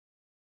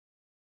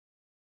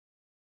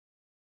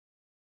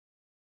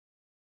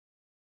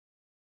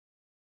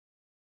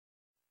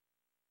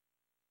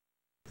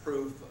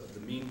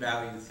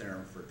value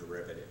theorem for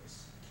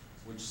derivatives,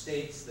 which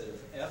states that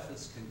if f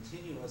is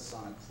continuous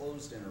on a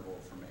closed interval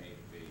from a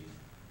to b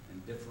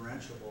and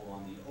differentiable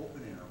on the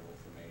open interval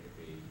from a to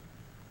b,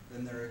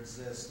 then there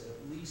exists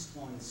at least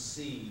one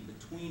c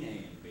between a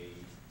and b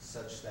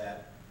such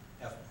that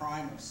f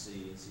prime of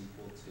c is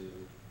equal to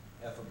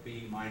f of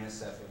b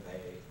minus f of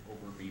a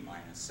over b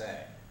minus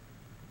a,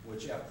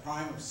 which f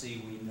prime of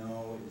c we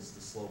know is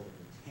the slope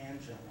of the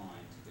tangent line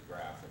to the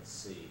graph at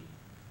c,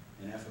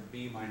 and f of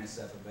b minus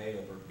f of a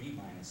over b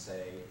minus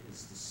a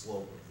is the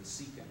slope of the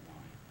secant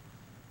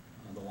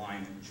line, the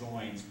line that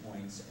joins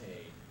points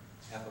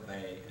a, f of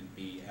a, and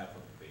b, f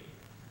of b.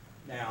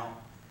 Now,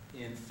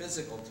 in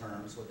physical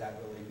terms, what that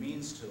really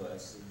means to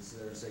us is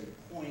there's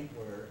a point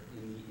where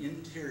in the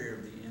interior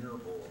of the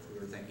interval, if we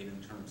were thinking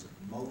in terms of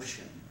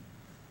motion,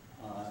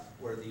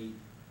 where the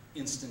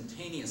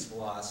instantaneous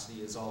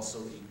velocity is also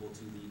equal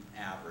to the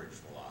average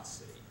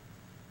velocity.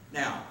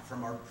 Now,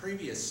 from our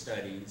previous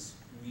studies,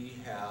 we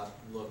have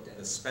looked at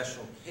a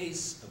special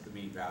case of the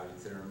mean value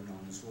theorem known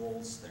as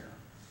Rolle's theorem.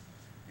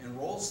 In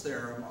Rolle's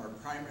theorem, our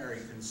primary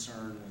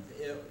concern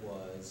with it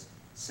was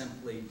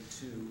simply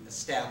to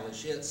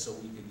establish it so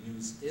we could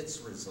use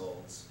its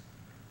results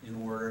in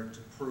order to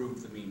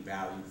prove the mean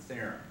value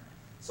theorem.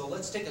 So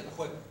let's take a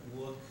quick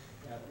look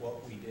at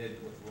what we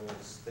did with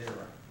Rolle's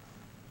theorem.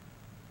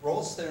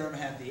 Rolle's theorem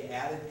had the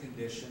added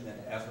condition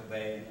that f of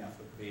a and f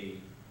of b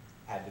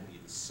had to be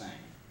the same.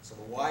 So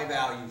the y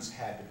values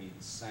had to be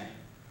the same.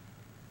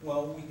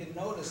 Well, we can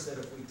notice that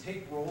if we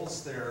take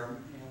Rolle's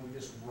theorem and we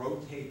just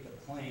rotate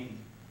the plane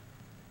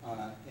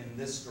in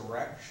this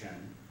direction,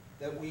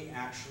 that we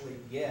actually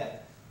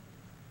get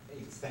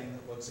a thing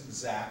that looks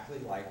exactly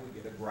like, we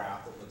get a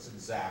graph that looks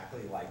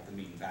exactly like the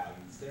mean value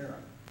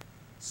theorem.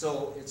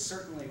 So it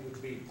certainly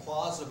would be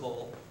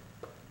plausible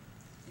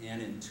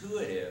and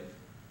intuitive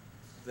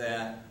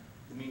that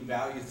the mean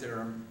value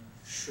theorem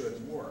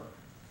should work.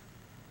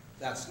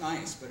 That's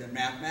nice, but in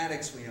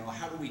mathematics we know,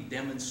 how do we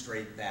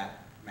demonstrate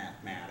that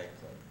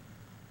mathematically?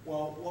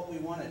 Well, what we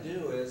want to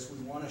do is we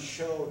want to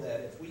show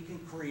that if we can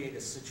create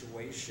a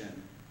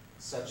situation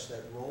such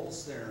that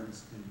Rolle's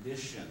theorem's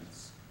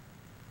conditions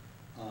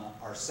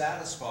are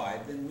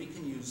satisfied, then we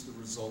can use the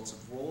results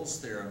of Rolle's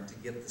theorem to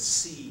get the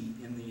c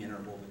in the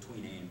interval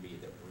between a and b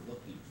that we're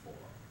looking for.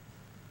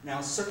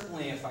 Now,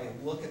 certainly if I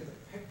look at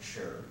the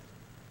picture,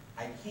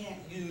 I can't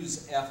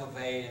use f of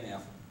a and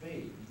f of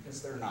b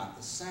because they're not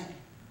the same.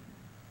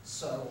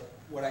 So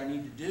what I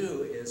need to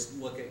do is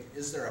look at,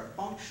 is there a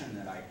function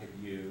that I could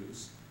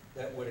use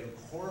that would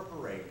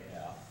incorporate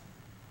f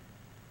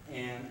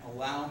and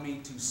allow me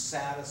to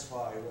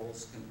satisfy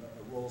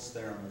Rolle's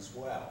theorem as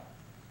well?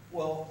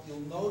 Well, you'll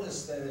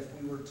notice that if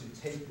we were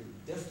to take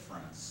the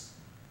difference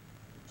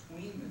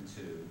between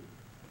the two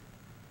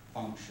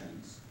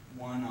functions,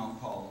 one I'll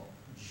call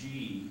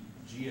g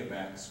of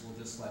x, we'll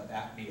just let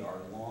that be our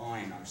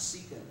line, our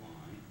secant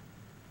line.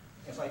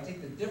 If I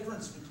take the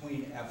difference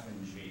between f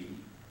and g,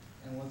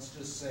 and let's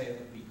just say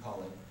that we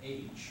call it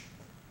h,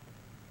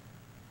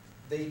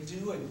 they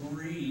do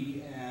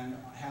agree and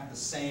have the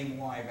same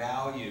y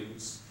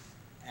values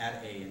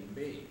at a and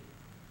b.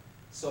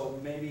 So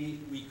maybe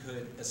we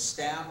could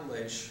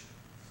establish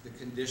the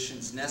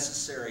conditions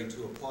necessary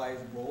to apply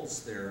Rolle's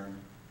theorem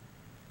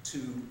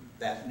to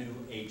that new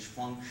h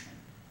function.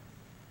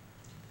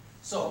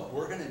 So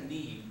we're going to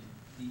need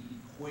the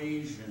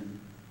equation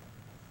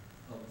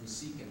of the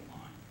secant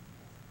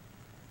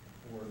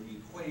line, or the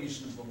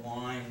equation of the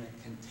line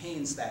that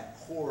contains that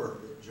chord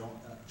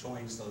that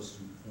joins those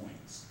 2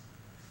 points.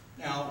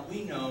 Now,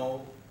 we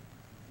know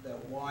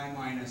that y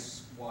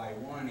minus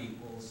y1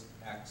 equals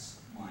x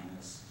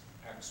minus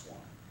x1.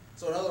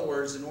 So in other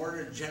words, in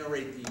order to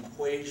generate the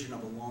equation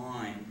of a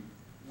line,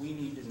 we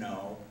need to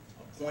know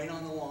a point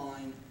on the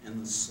line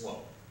and the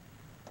slope.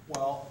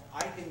 Well,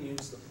 I can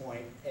use the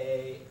point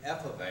A,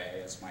 f of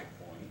a as my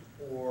point,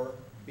 or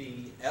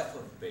B, f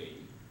of b,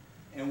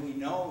 and we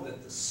know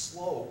that the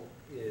slope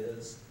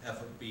is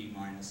f of b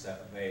minus f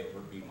of a over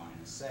b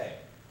minus a.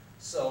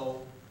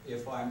 So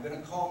if I'm going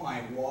to call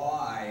my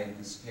y, in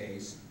this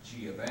case,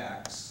 g of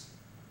x,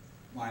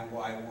 my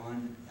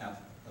y1,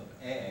 f of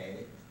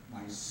a,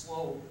 my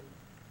slope,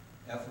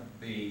 f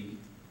of b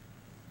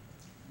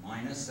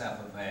minus f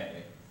of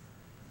a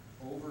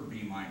over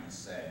b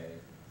minus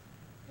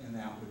a, and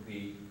that would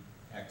be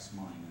x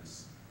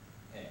minus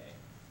a.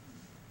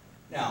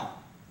 Now,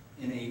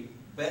 in a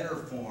better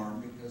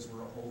form, because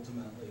we're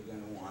ultimately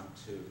going to want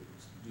to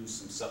do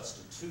some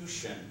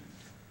substitution,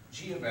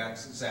 g of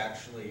x is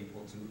actually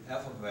equal to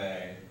f of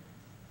a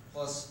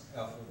plus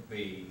f of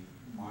b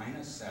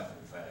minus f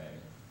of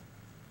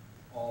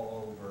a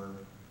all over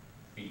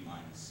b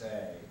minus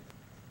a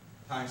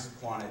times the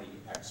quantity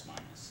x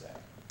minus a.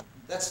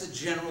 That's the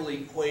general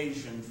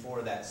equation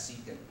for that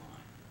secant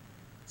line.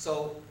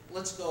 So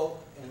let's go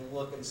and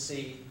look and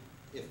see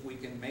if we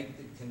can make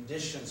the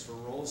conditions for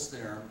Rolle's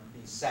theorem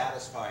be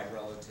satisfied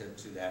relative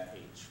to that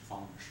h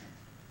function.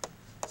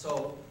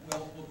 So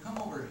we'll come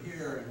over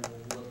here and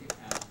we'll look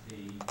at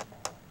the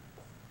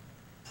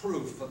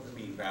proof of the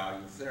mean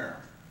value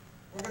theorem.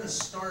 we're going to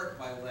start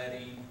by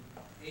letting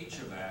h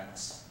of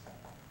x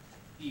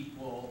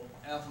equal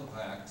f of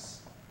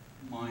x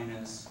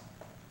minus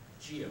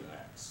g of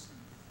x.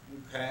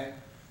 Okay?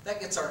 That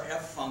gets our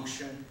f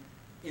function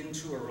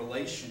into a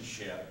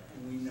relationship,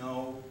 and we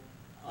know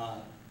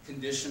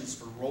conditions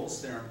for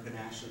Rolle's theorem can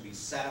actually be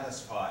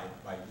satisfied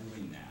by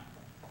doing that.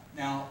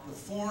 Now, the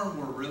form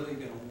we're really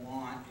going to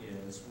want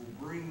is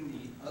we'll bring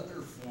the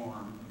other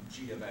form of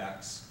g of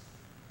x,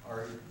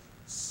 our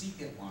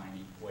secant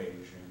line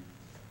equation,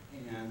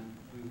 and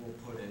we will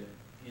put it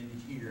in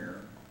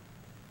here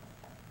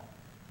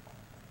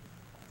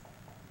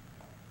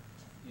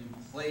in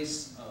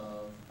place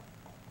of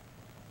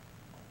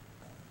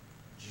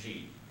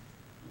g.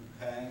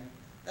 Okay?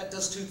 That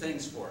does two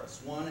things for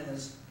us. One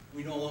is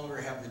we no longer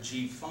have the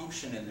g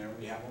function in there,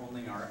 we have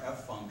only our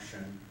f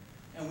function.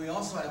 And we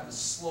also have the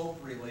slope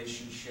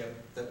relationship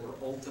that we're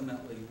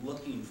ultimately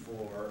looking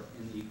for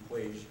in the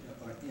equation,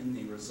 or in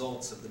the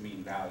results of the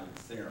mean value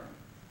theorem.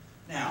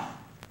 Now,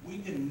 we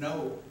can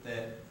note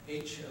that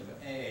h of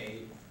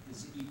a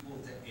is equal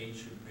to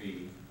h of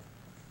b,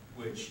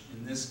 which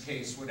in this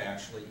case would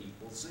actually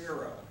equal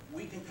 0.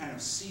 We can kind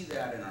of see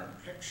that in our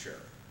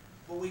picture,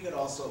 but we could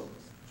also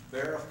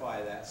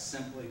verify that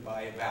simply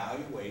by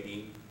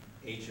evaluating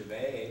h of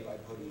a by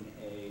putting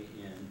a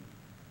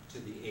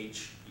into the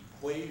h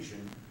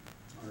equation,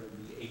 or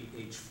the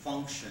h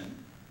function,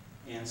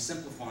 and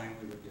simplifying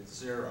we would get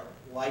 0.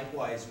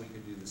 Likewise, we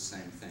could do the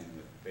same thing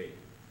with b.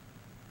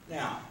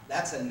 Now,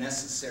 that's a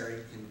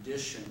necessary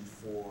condition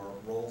for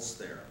Rolle's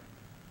theorem.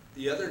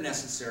 The other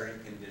necessary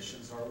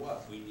conditions are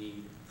what? We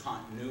need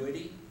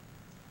continuity,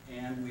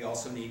 and we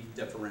also need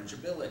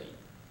differentiability.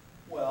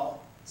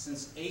 Well,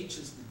 since h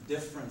is the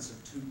difference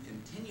of two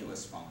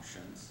continuous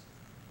functions,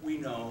 we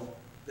know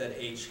that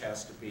h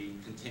has to be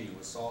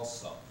continuous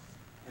also.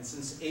 And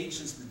since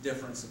h is the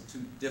difference of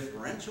two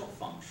differential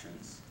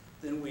functions,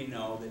 then we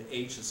know that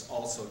h is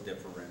also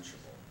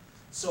differentiable.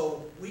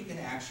 So we can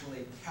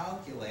actually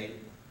calculate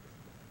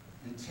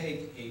and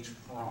take h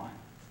prime.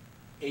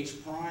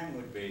 H prime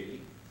would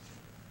be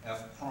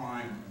f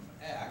prime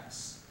of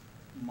x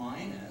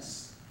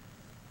minus,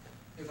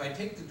 if I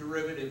take the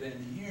derivative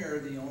in here,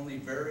 the only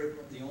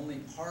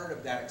part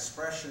of that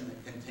expression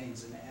that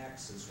contains an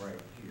x is right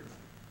here.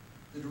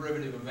 The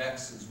derivative of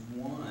x is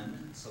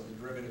 1, so the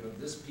derivative of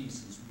this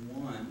piece is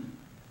 1.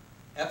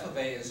 F of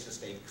a is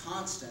just a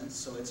constant,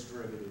 so its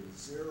derivative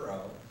is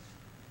 0.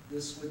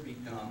 This would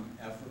become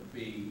f of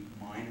b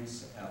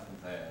minus f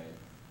of a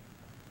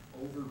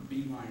over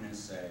b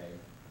minus a.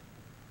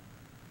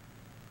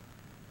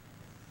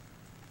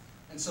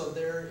 And so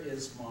there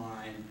is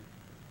my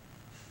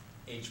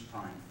h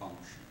prime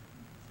function.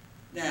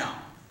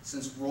 Now,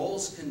 since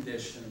Rolle's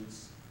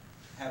conditions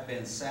have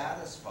been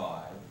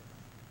satisfied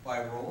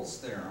by Rolle's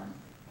theorem,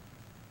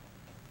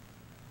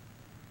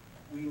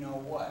 we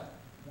know what?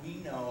 We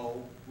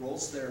know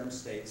Rolle's theorem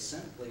states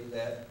simply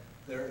that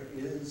there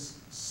is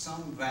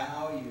some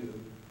value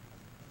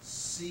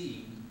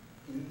c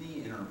in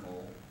the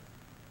interval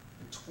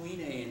between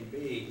a and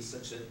b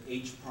such that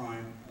h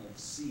prime of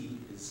c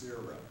is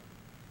 0.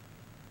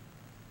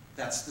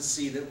 That's the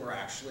c that we're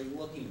actually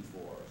looking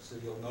for. So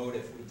you'll note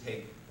if we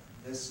take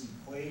this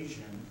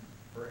equation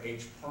for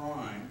h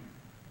prime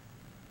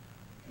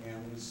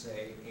and we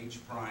say h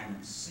prime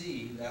of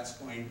c, that's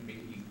going to be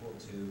equal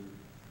to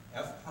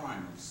f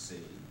prime of c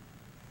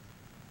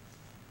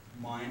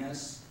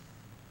minus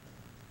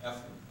f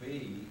of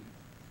b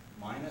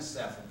minus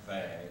f of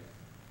a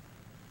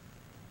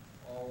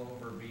all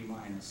over b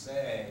minus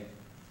a.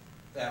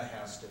 That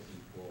has to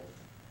equal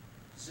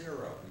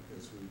 0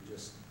 because we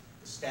just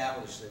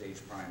established that h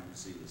prime of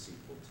c is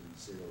equal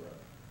to 0.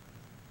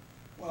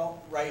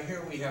 Well, right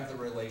here we have the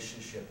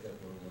relationship that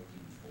we're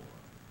looking for.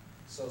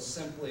 So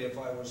simply, if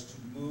I was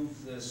to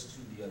move this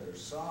to the other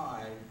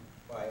side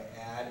by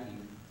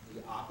adding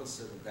the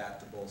opposite of that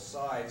to both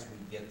sides,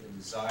 we get the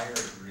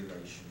desired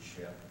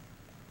relationship.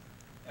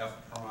 F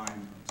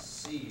prime of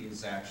c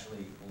is actually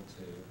equal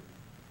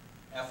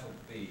to f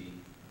of b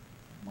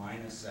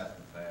minus f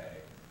of a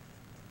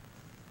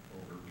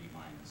over b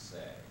minus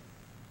a.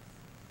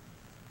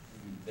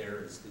 And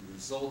there's the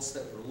results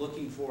that we're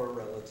looking for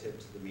relative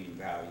to the mean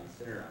value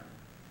theorem.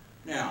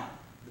 Now,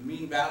 the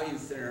mean value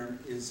theorem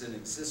is an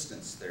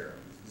existence theorem.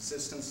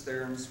 Existence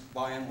theorems,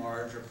 by and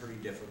large, are pretty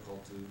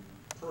difficult to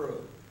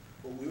prove.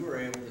 But we were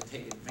able to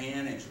take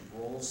advantage of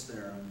Rolle's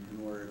theorem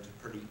in order to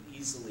pretty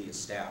easily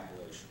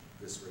establish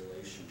this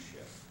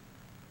relationship.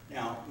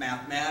 Now,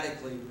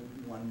 mathematically,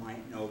 one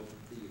might note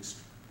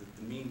that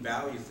the mean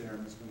value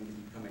theorem is going to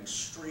become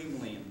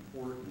extremely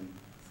important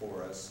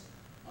for us.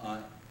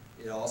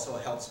 It also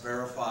helps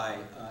verify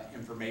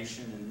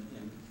information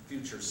in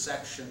future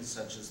sections,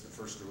 such as the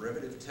first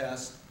derivative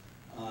test.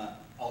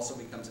 Also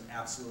becomes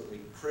absolutely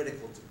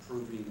critical to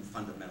proving the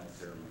fundamental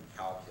theorem of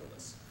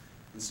calculus.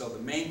 And so the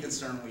main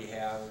concern we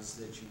have is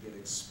that you get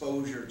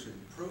exposure to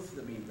the proof of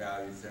the mean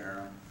value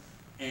theorem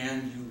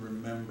and you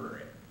remember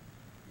it.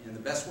 And the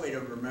best way to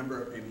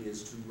remember it maybe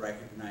is to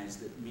recognize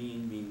that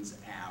mean means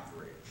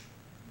average.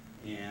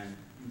 And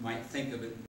you might think of it